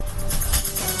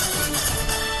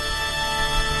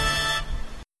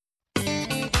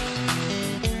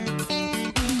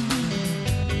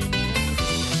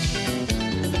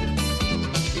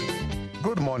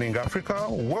Africa.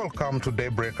 Welcome to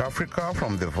Daybreak Africa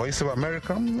from the Voice of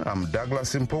America. I'm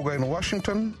Douglas Impuga in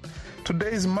Washington.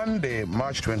 Today is Monday,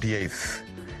 March 28th.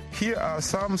 Here are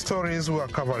some stories we are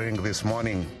covering this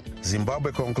morning.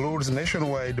 Zimbabwe concludes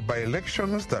nationwide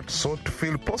by-elections that sought to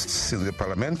fill posts in the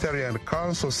parliamentary and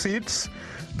council seats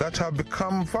that have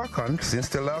become vacant since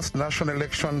the last national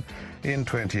election in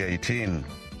 2018.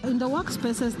 In the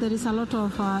workspaces, there is a lot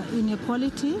of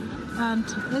inequality, and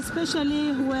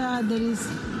especially where there is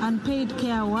unpaid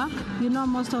care work. You know,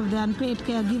 most of the unpaid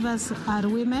caregivers are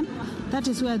women. That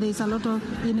is where there is a lot of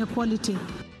inequality.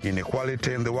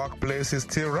 Inequality in the workplace is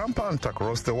still rampant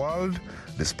across the world,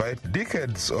 despite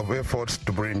decades of efforts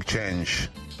to bring change.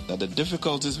 That the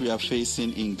difficulties we are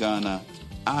facing in Ghana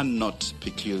are not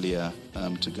peculiar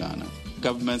to Ghana.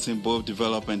 Governments in both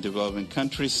developed and developing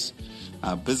countries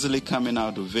are busily coming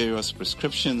out with various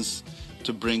prescriptions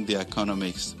to bring the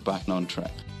economics back on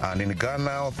track. And in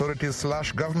Ghana, authorities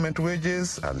slash government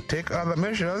wages and take other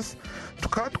measures to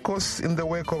cut costs in the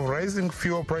wake of rising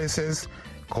fuel prices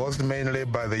caused mainly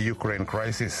by the Ukraine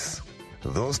crisis.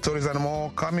 Those stories and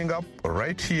more coming up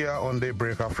right here on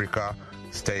Daybreak Africa.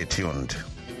 Stay tuned.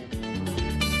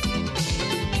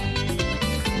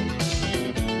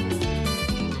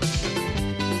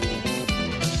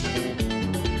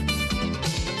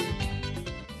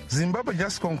 Zimbabwe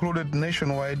just concluded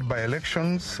nationwide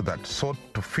by-elections that sought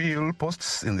to fill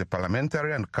posts in the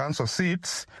parliamentary and council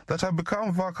seats that have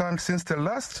become vacant since the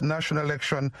last national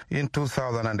election in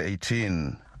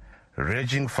 2018.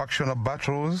 Raging factional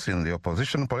battles in the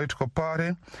opposition political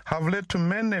party have led to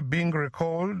many being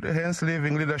recalled, hence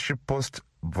leaving leadership posts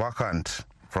vacant.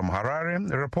 From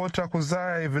Harare, reporter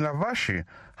Kuzai Vinavashi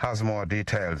has more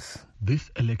details.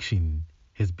 This election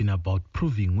has been about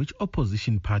proving which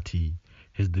opposition party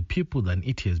has the people than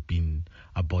it has been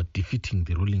about defeating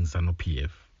the ruling ZANU-PF.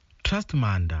 Trust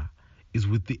Manda is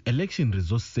with the Election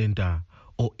Resource Center,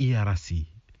 or ERC.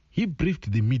 He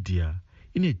briefed the media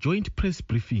in a joint press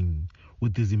briefing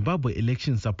with the Zimbabwe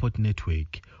Election Support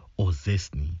Network, or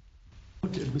ZESNI.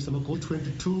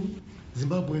 22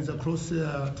 Zimbabweans across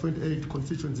 28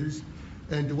 constituencies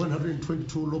and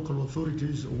 122 local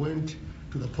authorities went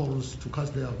to the polls to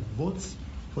cast their votes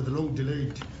for the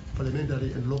long-delayed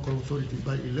parliamentary and local authority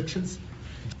by-elections.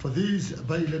 For these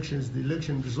by-elections, the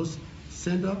Election Resource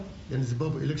Center and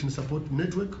Zimbabwe Election Support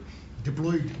Network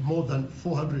deployed more than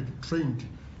 400 trained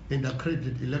and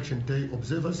accredited election day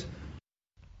observers.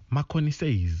 Makoni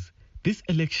says this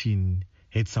election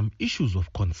had some issues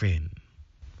of concern.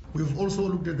 We've also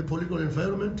looked at the political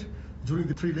environment during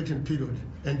the pre-election period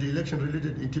and the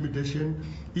election-related intimidation.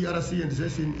 ERC and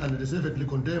ZESN unreservedly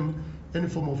condemn any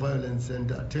form of violence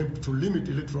and attempt to limit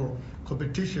electoral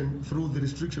competition through the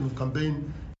restriction of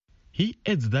campaign. He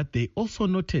adds that they also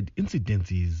noted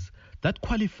incidences that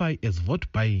qualify as vote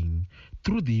buying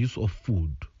through the use of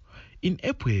food. In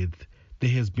Epworth,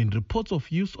 there has been reports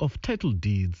of use of title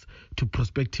deeds to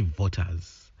prospective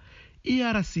voters.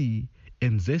 ERC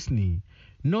and ZESNI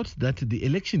note that the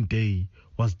election day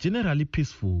was generally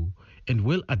peaceful and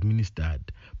well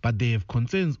administered, but they have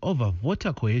concerns over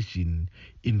voter cohesion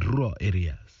in rural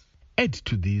areas. Add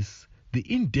to this, the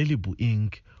indelible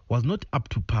ink was not up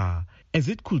to par, as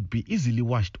it could be easily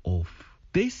washed off.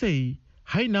 They say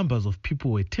high numbers of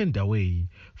people were turned away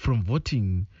from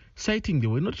voting, citing they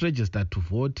were not registered to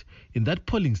vote in that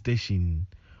polling station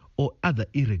or other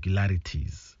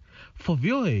irregularities. For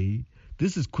VOA,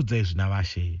 this is Kuzai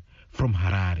Navashe from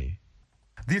Harare.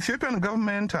 The Ethiopian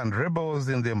government and rebels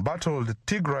in the embattled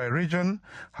Tigray region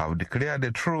have declared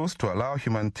a truce to allow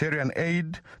humanitarian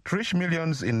aid to reach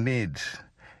millions in need.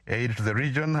 Aid to the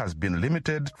region has been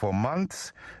limited for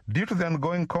months due to the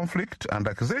ongoing conflict and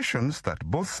accusations that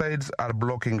both sides are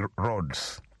blocking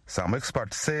roads. Some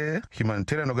experts say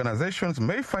humanitarian organizations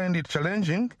may find it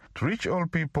challenging to reach all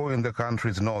people in the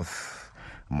country's north.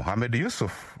 Mohammed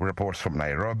Yusuf reports from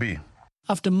Nairobi.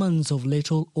 After months of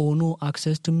little or no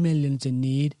access to millions in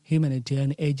need,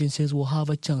 humanitarian agencies will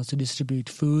have a chance to distribute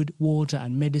food, water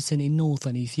and medicine in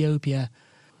northern Ethiopia.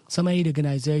 Some aid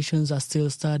organizations are still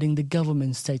studying the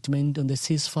government's statement on the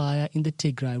ceasefire in the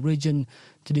Tigray region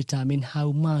to determine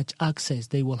how much access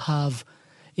they will have.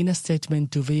 In a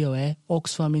statement to VOA,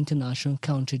 Oxfam International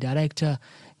Country Director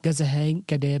Gazaheng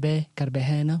Gadebe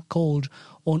Karbehena called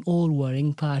on all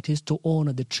warring parties to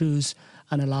honor the truce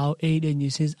and allow aid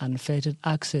agencies unfettered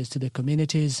access to the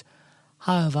communities.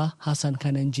 However, Hassan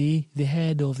Kananji, the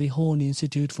head of the Horn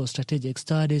Institute for Strategic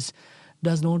Studies,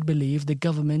 does not believe the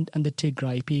government and the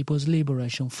Tigray People's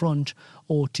Liberation Front,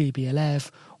 or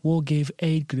TPLF, will give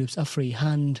aid groups a free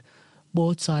hand.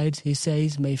 Both sides, he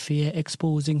says, may fear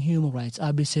exposing human rights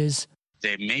abuses.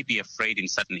 They may be afraid in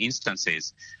certain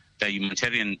instances the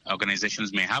humanitarian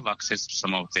organizations may have access to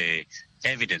some of the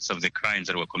evidence of the crimes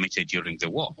that were committed during the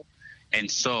war. And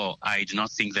so I do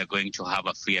not think they're going to have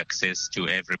a free access to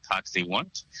every part they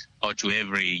want or to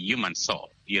every human soul,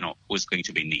 who's going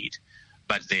to be in need.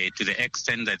 But to the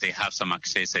extent that they have some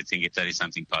access, I think that is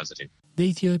something positive. The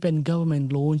Ethiopian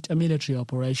government launched a military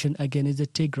operation against the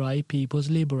Tigray People's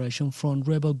Liberation Front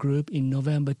rebel group in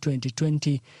November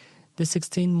 2020. The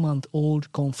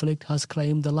 16-month-old conflict has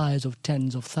claimed the lives of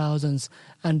tens of thousands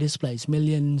and displaced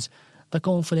millions. The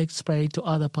conflict spread to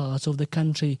other parts of the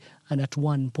country, and at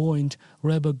one point,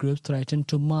 rebel groups threatened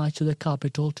to march to the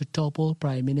capital to topple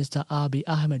Prime Minister Abiy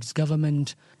Ahmed's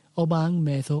government. Obang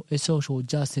Metho, a social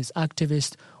justice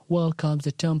activist, welcomes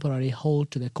the temporary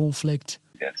halt to the conflict.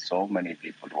 There are so many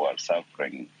people who are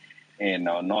suffering,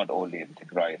 not only in the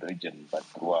Tigray region, but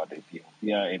throughout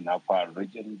Ethiopia, in Afar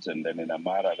regions and then in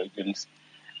Amara regions.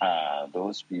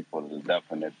 Those people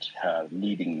definitely are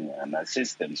needing an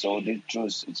assistance. So the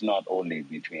truth is not only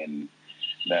between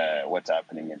what's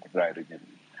happening in the Tigray region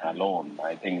alone.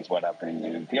 I think it's what's happening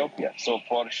in Ethiopia. So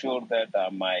for sure that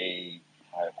I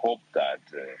hope that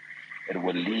it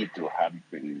will lead to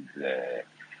helping the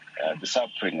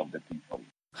suffering of the people.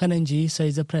 Hananji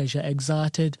says the pressure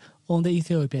exerted on the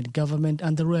Ethiopian government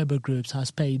and the rebel groups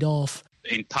has paid off.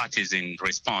 In part is in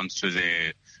response to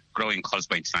the growing calls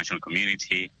by international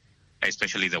community,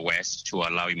 especially the West, to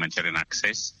allow humanitarian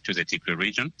access to the Tigray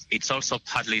region. It's also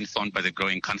partly informed by the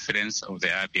growing confidence of the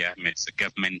Abiy Ahmed's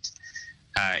government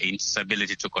in its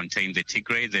ability to contain the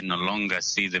Tigray. They no longer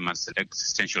see them as an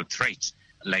existential threat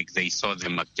like they saw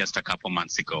them just a couple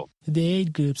months ago. The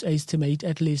aid groups estimate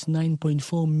at least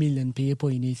 9.4 million people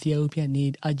in Ethiopia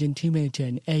need urgent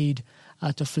humanitarian aid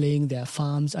after fleeing their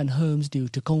farms and homes due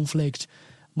to conflict.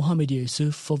 Mohammed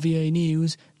Yusuf for VOA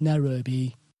News,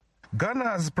 Nairobi.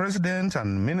 Ghana's president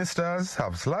and ministers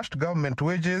have slashed government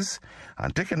wages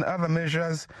and taken other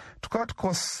measures to cut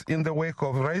costs in the wake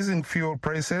of rising fuel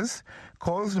prices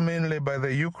caused mainly by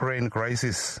the Ukraine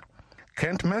crisis.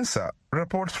 Kent Mensah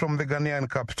reports from the Ghanaian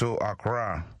capital,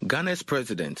 Accra. Ghana's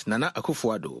president, Nana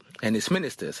Akufo-Addo, and his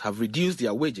ministers have reduced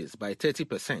their wages by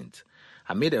 30%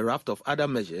 amid a raft of other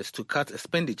measures to cut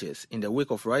expenditures in the wake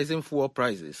of rising fuel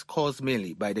prices caused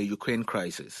mainly by the Ukraine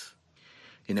crisis.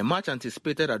 In a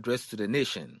much-anticipated address to the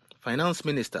nation, Finance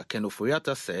Minister Ken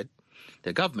Ofori-Atta said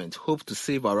the government hopes to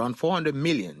save around 400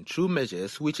 million through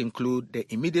measures which include the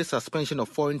immediate suspension of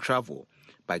foreign travel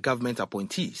by government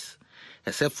appointees,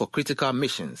 except for critical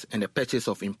missions and the purchase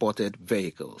of imported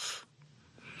vehicles.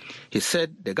 He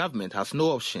said the government has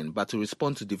no option but to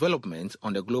respond to developments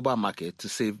on the global market to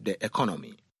save the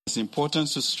economy. It's important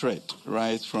to stress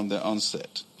right from the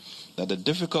onset that the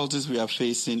difficulties we are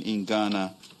facing in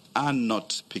Ghana are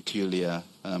not peculiar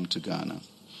to Ghana.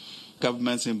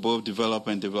 Governments in both developed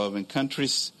and developing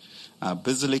countries are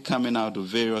busily coming out with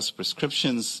various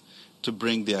prescriptions to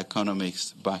bring their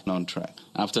economies back on track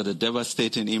after the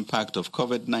devastating impact of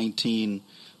COVID-19,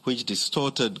 which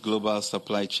distorted global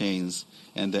supply chains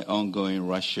and the ongoing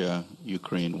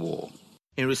Russia-Ukraine war.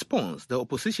 In response, the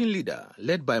opposition leader,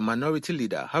 led by Minority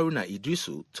Leader Haruna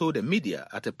Idrisu, told the media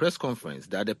at a press conference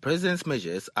that the president's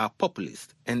measures are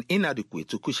populist and inadequate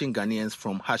to cushion Ghanaians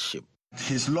from hardship.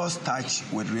 He's lost touch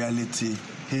with reality.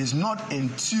 He is not in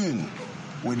tune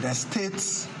with the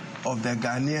state of the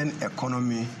Ghanaian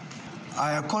economy.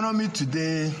 Our economy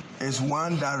today is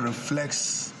one that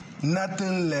reflects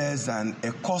nothing less than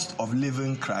a cost of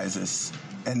living crisis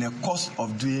and a cost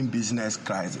of doing business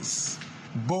crisis,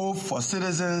 both for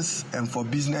citizens and for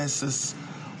businesses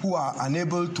who are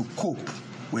unable to cope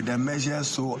with the measures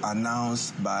so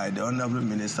announced by the Honorable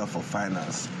Minister for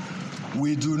Finance.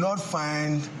 We do not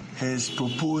find his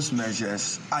proposed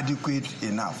measures adequate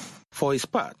enough. For his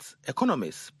part,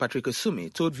 economist Patrick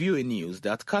Osumi told VOA News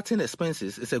that cutting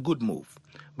expenses is a good move,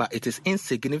 but it is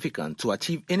insignificant to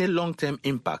achieve any long-term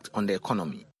impact on the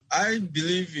economy. I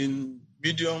believe in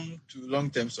medium to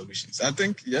long-term solutions. I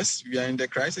think, yes, we are in the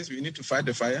crisis. We need to fight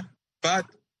the fire. But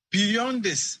beyond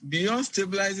this, beyond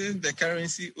stabilizing the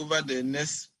currency over the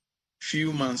next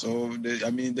few months or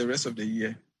the rest of the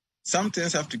year, some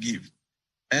things have to give.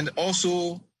 And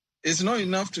also, it's not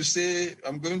enough to say,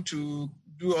 I'm going to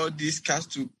do all these cuts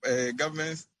to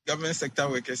government sector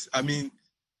workers,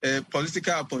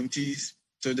 political appointees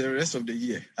to the rest of the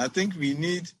year. I think we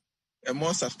need a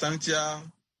more substantial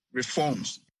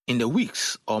reforms. In the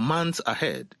weeks or months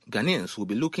ahead, Ghanaians will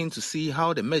be looking to see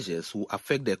how the measures will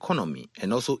affect the economy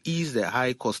and also ease the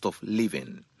high cost of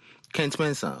living. Kent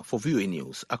Mensah for VOA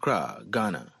News, Accra,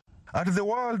 Ghana. At the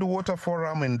World Water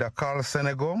Forum in Dakar,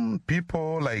 Senegal,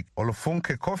 people like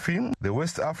Olufunke Kofi, the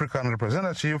West African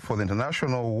representative for the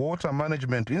International Water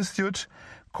Management Institute,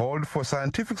 called for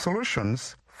scientific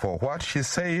solutions for what she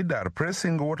said are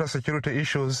pressing water security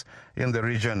issues in the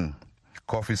region.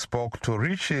 Kofi spoke to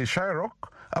Richie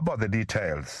Shyrock about the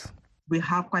details. We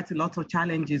have quite a lot of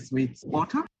challenges with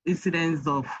water, incidents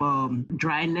of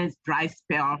dryness, dry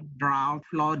spell, drought,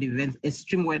 flood events,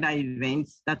 extreme weather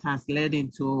events that has led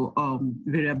into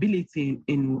variability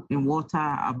in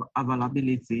water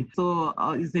availability. So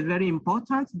it's very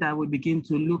important that we begin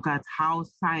to look at how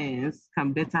science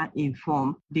can better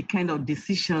inform the kind of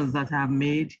decisions that are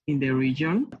made in the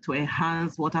region to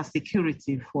enhance water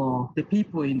security for the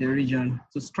people in the region,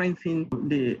 to strengthen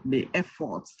the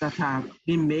efforts that are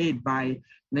being made by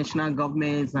national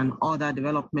governments and other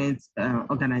development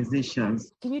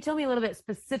organizations. Can you tell me a little bit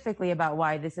specifically about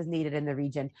why this is needed in the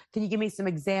region? Can you give me some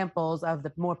examples of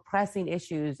the more pressing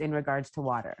issues in regards to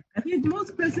water? I think the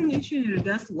most pressing issue in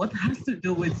regards to what has to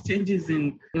do with changes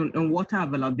in water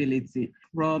availability.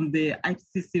 From the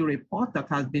IPCC report that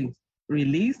has been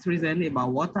released recently about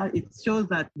water, it shows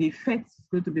that the effects is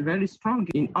going to be very strong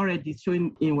already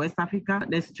showing in West Africa.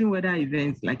 The extreme weather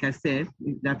events, like I said,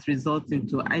 that result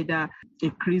into either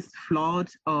increased flood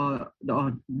or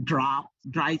drought,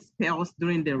 dry spells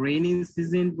during the rainy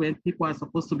season when people are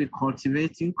supposed to be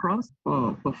cultivating crops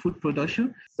for food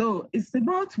production. So it's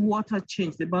about water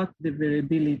change, it's about the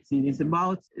variability, it's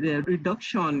about the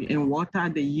reduction in water,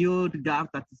 the yield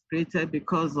gap that is created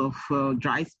because of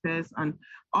dry spells, and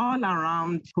all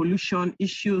around pollution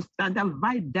issues that are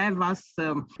very diverse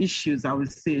issues, I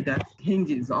would say, that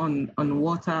hinges on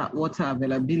water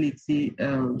availability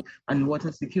and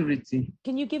water security.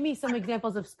 Can you give me some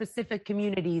examples of specific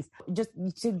communities, just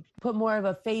to put more of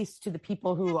a face to the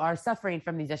people who are suffering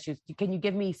from these issues? Can you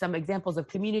give me some examples of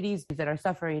communities that are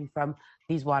suffering from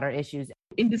these water issues?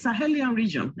 In the Sahelian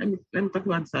region, let me talk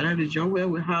about the Sahelian region, where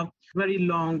we have very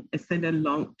extended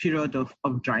long period of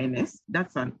dryness.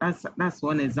 That's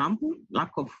one example,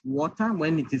 lack of water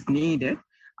when it is needed.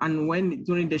 And when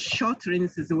during the short rainy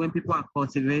season, when people are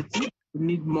cultivating, we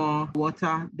need more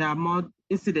water. There are more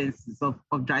incidences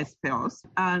of dry spells.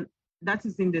 And that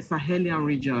is in the Sahelian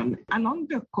region. Along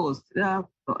the coast, there are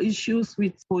issues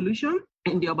with pollution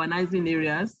in the urbanizing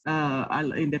areas,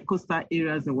 in the coastal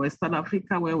areas in Western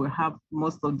Africa, where we have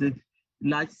most of the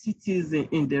large cities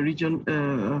in the region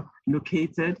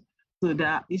located. So there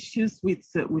are issues with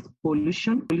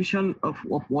pollution of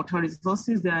water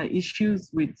resources. There are issues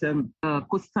with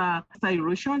coastal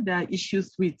erosion. There are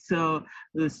issues with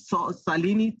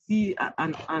salinity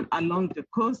and along the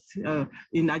coast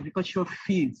in agricultural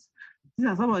fields. These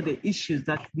are some of the issues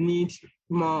that need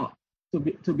more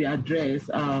to be addressed,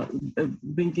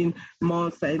 bringing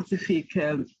more scientific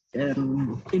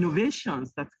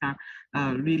innovations that can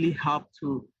really help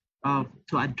to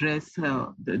address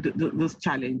those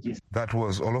challenges. That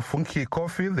was Olofunki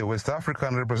Kofi, the West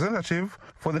African representative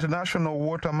for the International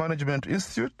Water Management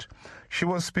Institute. She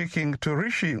was speaking to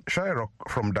Rishi Shyrock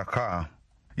from Dakar.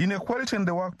 Inequality in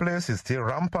the workplace is still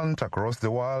rampant across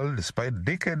the world despite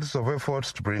decades of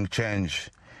efforts to bring change.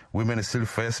 Women still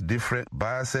face different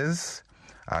biases,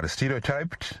 are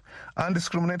stereotyped and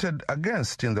discriminated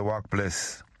against in the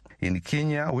workplace. In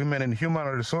Kenya, women in human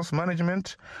resource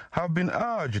management have been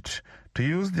urged to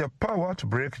use their power to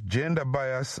break gender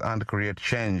bias and create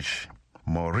change.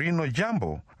 Maureen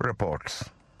Ojambo reports.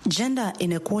 Gender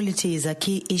inequality is a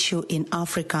key issue in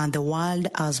Africa and the world,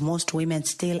 as most women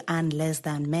still earn less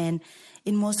than men.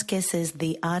 In most cases,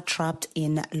 they are trapped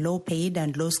in low-paid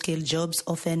and low-skilled jobs,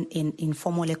 often in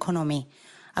informal economy.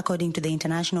 According to the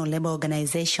International Labour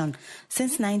Organization,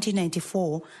 since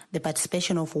 1994, the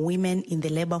participation of women in the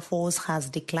labour force has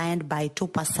declined by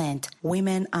 2%.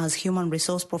 Women as human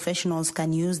resource professionals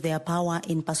can use their power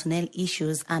in personnel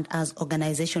issues and as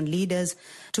organization leaders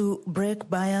to break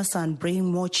bias and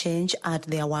bring more change at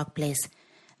their workplace.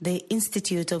 The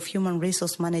Institute of Human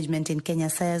Resource Management in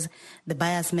Kenya says the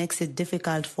bias makes it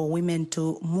difficult for women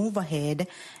to move ahead,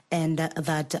 and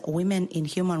that women in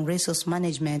human resource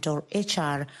management, or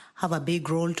HR, have a big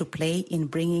role to play in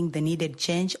bringing the needed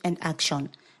change and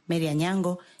action. Mary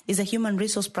Anyango is a human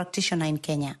resource practitioner in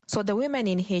Kenya. So the women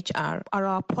in HR, are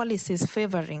our policies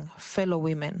favoring fellow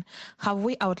women? Have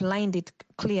we outlined it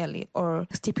clearly or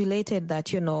stipulated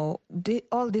that,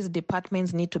 all these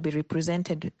departments need to be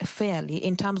represented fairly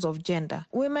in terms of gender?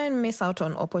 Women miss out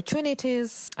on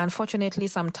opportunities, unfortunately,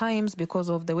 sometimes because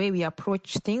of the way we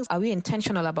approach things. Are we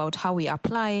intentional about how we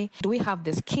apply? Do we have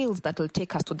the skills that will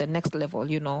take us to the next level,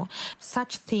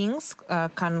 Such things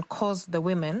can cause the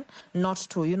women not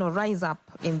to, rise up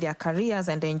in their careers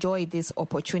and enjoy these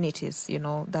opportunities,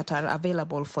 that are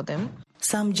available for them.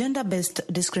 Some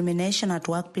gender-based discrimination at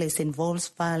workplace involves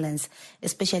violence,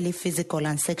 especially physical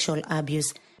and sexual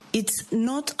abuse. It's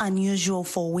not unusual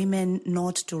for women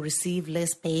not to receive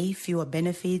less pay, fewer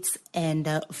benefits, and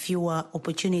fewer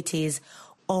opportunities,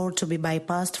 or to be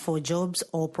bypassed for jobs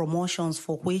or promotions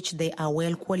for which they are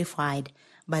well qualified.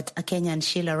 But a Kenyan,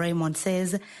 Sheila Raymond,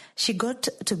 says she got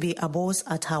to be a boss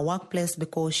at her workplace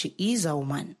because she is a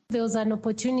woman. There was an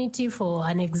opportunity for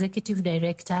an executive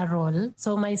director role.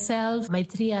 So myself, my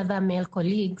 3 other male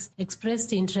colleagues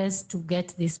expressed interest to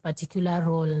get this particular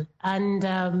role. And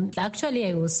actually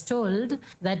I was told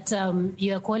that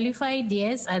you are qualified,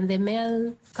 yes, and the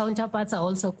male counterparts are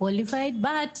also qualified,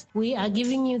 but we are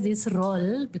giving you this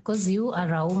role because you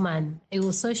are a woman. I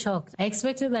was so shocked. I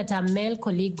expected that a male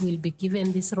colleague will be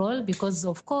given this role because,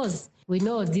 of course, we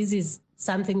know this is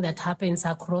something that happens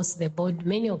across the board.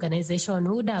 Many organizations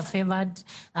would have favored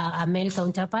a male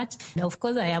counterpart. And of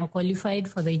course, I am qualified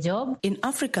for the job. In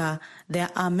Africa, there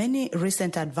are many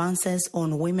recent advances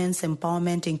on women's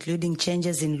empowerment, including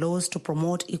changes in laws to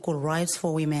promote equal rights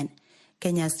for women.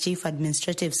 Kenya's Chief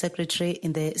Administrative Secretary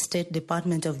in the State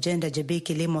Department of Gender, Jebi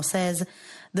Kilimo, says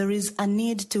there is a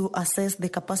need to assess the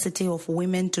capacity of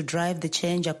women to drive the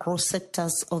change across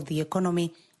sectors of the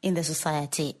economy in the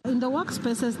society. In the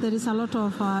workspaces, there is a lot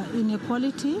of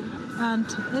inequality, and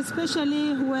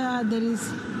especially where there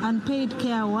is unpaid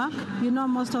care work. You know,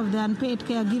 most of the unpaid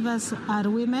caregivers are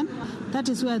women. That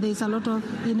is where there is a lot of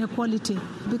inequality,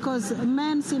 because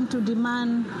men seem to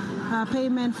demand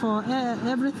payment for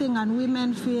everything, and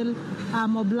women feel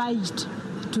obliged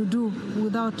to do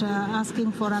without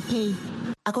asking for a pay.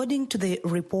 According to the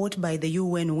report by the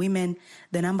UN Women,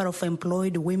 the number of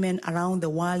employed women around the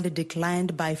world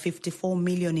declined by 54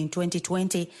 million in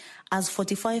 2020 as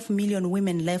 45 million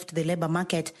women left the labor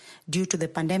market due to the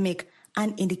pandemic,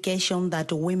 an indication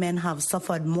that women have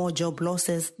suffered more job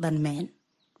losses than men.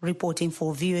 Reporting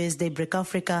for VOA's Daybreak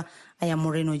Africa, I am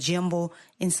Moreno Giambo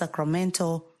in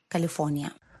Sacramento,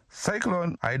 California.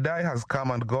 Cyclone Idai has come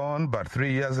and gone, but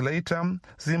 3 years later,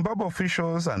 Zimbabwe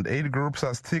officials and aid groups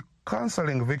are still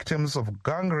counseling victims of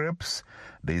gang rapes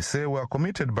they say were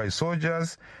committed by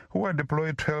soldiers who were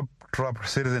deployed to help trapped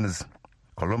citizens.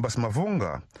 Columbus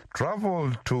Mavunga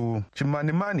traveled to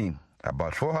Chimanimani,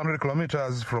 about 400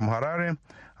 kilometers from Harare,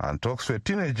 and talks to a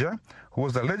teenager who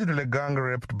was allegedly gang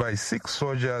raped by 6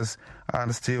 soldiers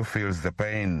and still feels the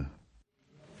pain.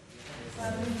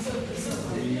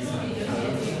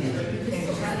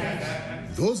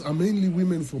 Those are mainly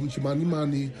women from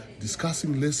Chimanimani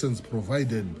discussing lessons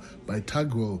provided by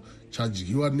Tagwell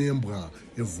Chajgiwa Nembra,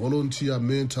 a volunteer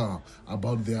mentor,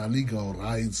 about their legal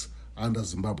rights under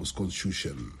Zimbabwe's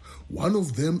constitution. One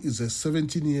of them is a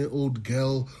 17-year-old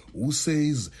girl who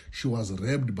says she was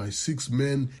raped by 6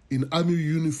 men in army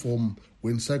uniform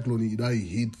when Cyclone Idai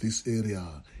hit this area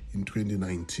in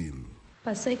 2019.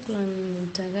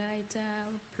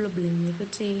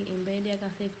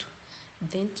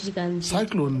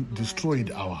 Cyclone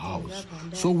destroyed our house,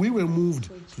 so we were moved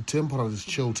to temporary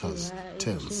shelters,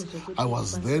 tents. I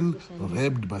was then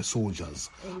raped by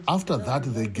soldiers. After that,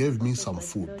 they gave me some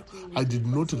food. I did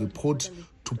not report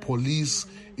to police.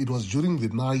 It was during the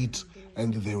night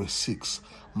and there were 6.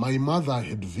 My mother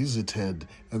had visited,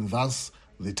 and thus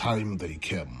the time they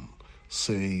came,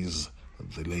 says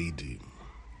the lady.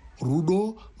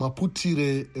 Rudo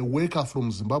Maputire, a worker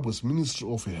from Zimbabwe's Ministry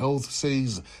of Health,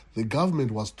 says the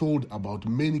government was told about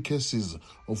many cases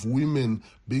of women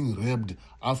being raped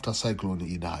after Cyclone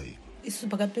Idai.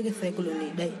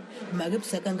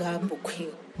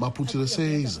 Maputire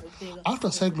says after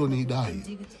Cyclone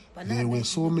Idai, there were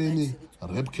so many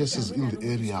rape cases in the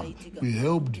area. We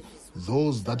helped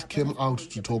those that came out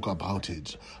to talk about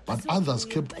it, but others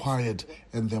kept quiet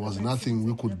and there was nothing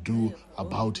we could do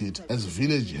about it as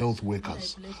village health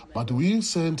workers. But we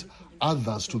sent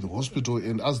others to the hospital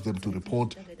and asked them to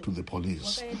report to the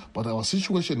police. But our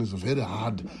situation is very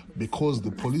hard because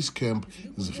the police camp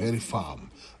is very far.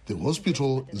 The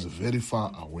hospital is very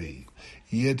far away,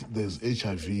 yet there's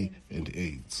HIV and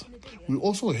AIDS. We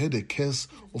also had a case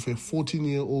of a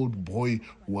 14-year-old boy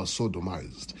who was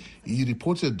sodomized. He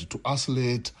reported to us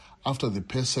late after the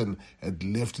person had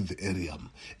left the area.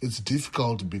 It's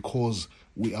difficult because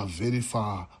we are very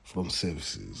far from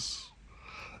services.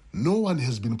 No one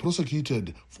has been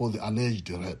prosecuted for the alleged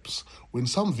rapes. When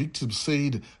some victims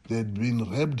said they had been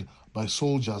raped by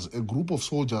soldiers, a group of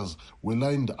soldiers were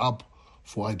lined up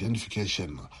for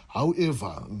identification.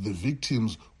 However, the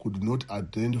victims could not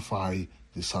identify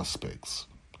the suspects.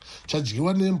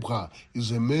 Chajgiwa Nembra is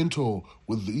a mentor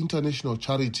with the international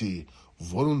charity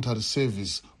Voluntary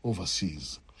Service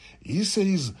Overseas. He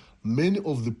says many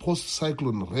of the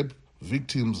post-cyclone rape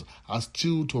victims are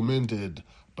still tormented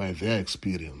by their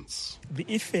experience. The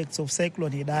effects of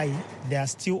Cyclone Idai, they are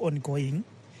still ongoing.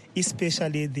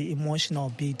 especially the emotional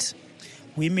bit.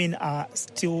 Women are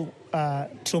still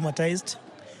traumatized.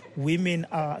 Women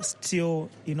are still,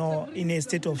 in a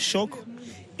state of shock.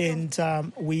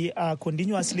 And we are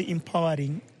continuously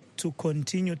empowering to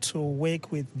continue to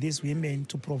work with these women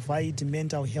to provide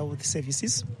mental health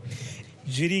services.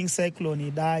 During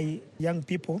Cyclone Idai, young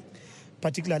people,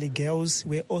 particularly girls,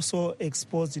 were also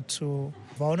exposed to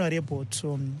vulnerable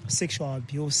to sexual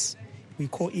abuse. We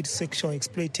call it sexual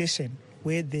exploitation,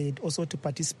 where they also to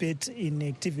participate in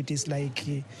activities like,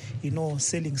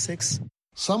 selling sex.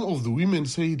 Some of the women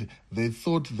said they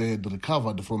thought they had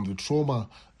recovered from the trauma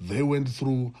they went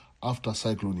through after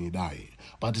Cyclone Idai,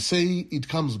 but say it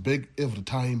comes back every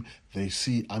time they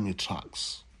see army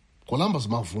trucks. Columbus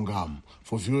Mavungam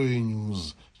for VOA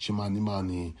News,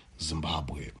 Chimanimani,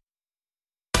 Zimbabwe.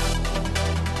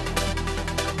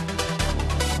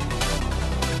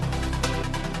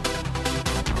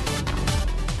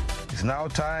 It's now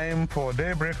time for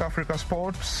Daybreak Africa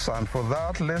Sports, and for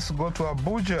that, let's go to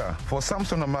Abuja for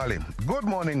Samson Omali. Good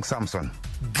morning, Samson.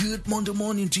 Good Monday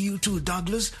morning to you too,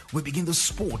 Douglas. We begin the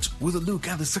sport with a look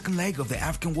at the second leg of the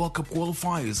African World Cup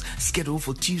qualifiers scheduled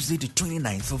for Tuesday, the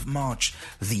 29th of March.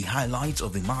 The highlights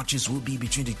of the matches will be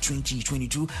between the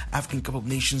 2022 African Cup of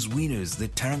Nations winners, the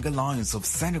Teranga Lions of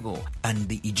Senegal, and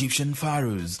the Egyptian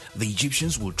Pharaohs. The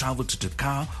Egyptians will travel to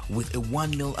Dakar with a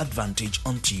 1-0 advantage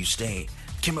on Tuesday.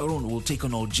 Cameroon will take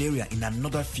on Algeria in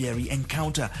another fiery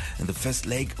encounter. In the first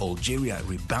leg, Algeria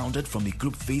rebounded from the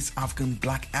group phase African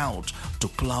blackout to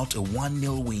pull out a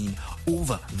 1-0 win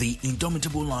over the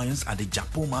indomitable Lions at the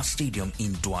Japoma Stadium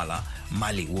in Douala.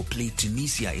 Mali will play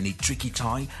Tunisia in a tricky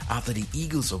tie after the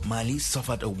Eagles of Mali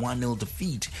suffered a 1-0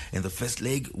 defeat in the first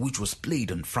leg, which was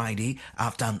played on Friday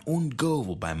after an own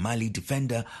goal by Mali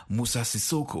defender Moussa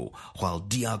Sissoko, while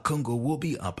DR Congo will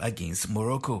be up against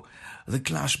Morocco. The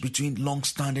clash between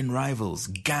long-standing rivals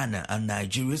Ghana and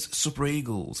Nigeria's Super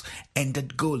Eagles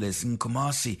ended goalless in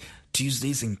Kumasi.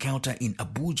 Tuesday's encounter in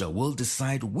Abuja will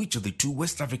decide which of the two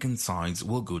West African sides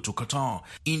will go to Qatar.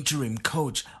 Interim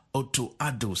coach Otto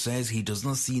Addo says he does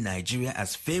not see Nigeria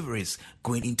as favourites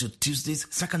going into Tuesday's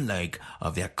second leg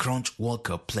of their Crunch World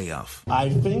Cup playoff. I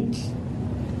think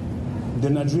the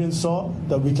Nigerians saw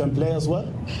that we can play as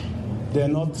well. They're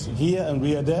not here and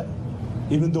we are there.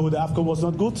 Even though the AFCON was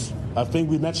not good, I think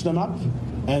we matched them up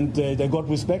and they got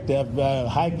respect. They have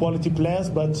high quality players,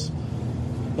 but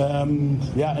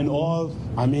in all,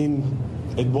 I mean,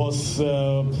 it was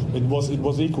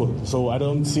equal. So I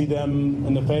don't see them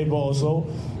in the favor also.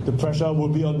 The pressure will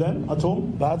be on them at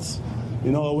home, but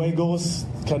away goals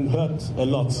can hurt a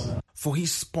lot. For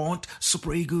his sport,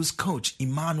 Super Eagles coach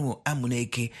Emmanuel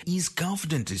Amuneke is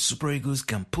confident the Super Eagles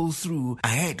can pull through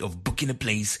ahead of booking a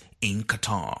place in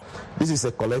Qatar. This is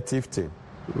a collective team.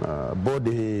 Both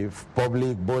the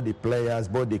public, both the players,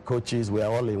 both the coaches, we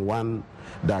are all in one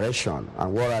direction.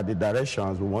 And what are the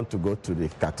directions? We want to go to the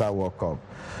Qatar World Cup.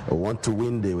 We want to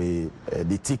win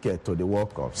the ticket to the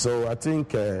World Cup. So I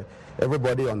think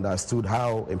everybody understood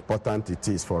how important it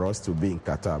is for us to be in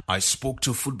Qatar. I spoke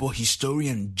to football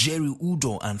historian Jerry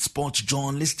Udo and sports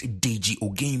journalist Deji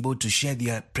Ogembo to share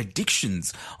their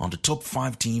predictions on the top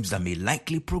 5 teams that may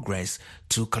likely progress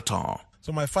to Qatar.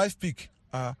 So my 5 pick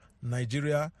are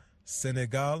Nigeria,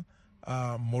 Senegal,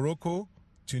 Morocco,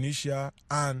 Tunisia,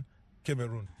 and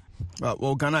Cameroon.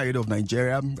 Well, Ghana ahead of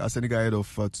Nigeria, Senegal ahead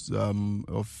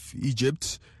of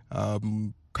Egypt,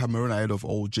 Cameroon ahead of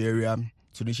Algeria,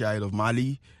 Tunisia ahead of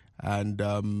Mali, and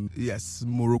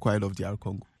Morocco ahead of DR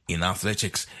Congo. In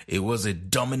athletics, it was a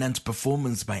dominant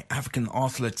performance by African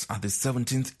athletes at the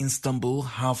 17th Istanbul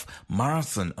Half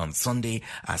Marathon on Sunday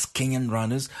as Kenyan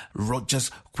runners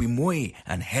Rogers Kwimoe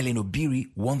and Helen Obiri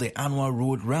won the annual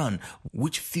road run,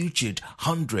 which featured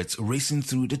hundreds racing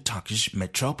through the Turkish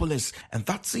metropolis. And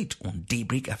that's it on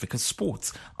Daybreak Africa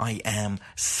Sports. I am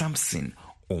Samson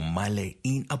Omale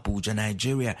in Abuja,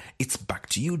 Nigeria. It's back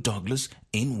to you, Douglas,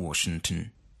 in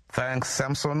Washington. Thanks,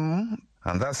 Samson.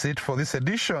 And that's it for this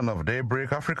edition of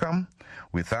Daybreak Africa.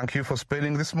 We thank you for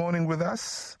spending this morning with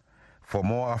us. For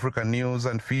more African news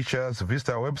and features, visit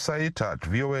our website at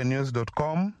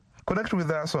voanews.com. Connect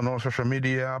with us on all social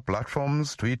media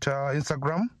platforms, Twitter,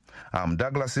 Instagram. I'm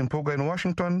Douglas Impuga in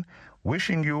Washington,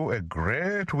 wishing you a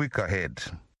great week ahead.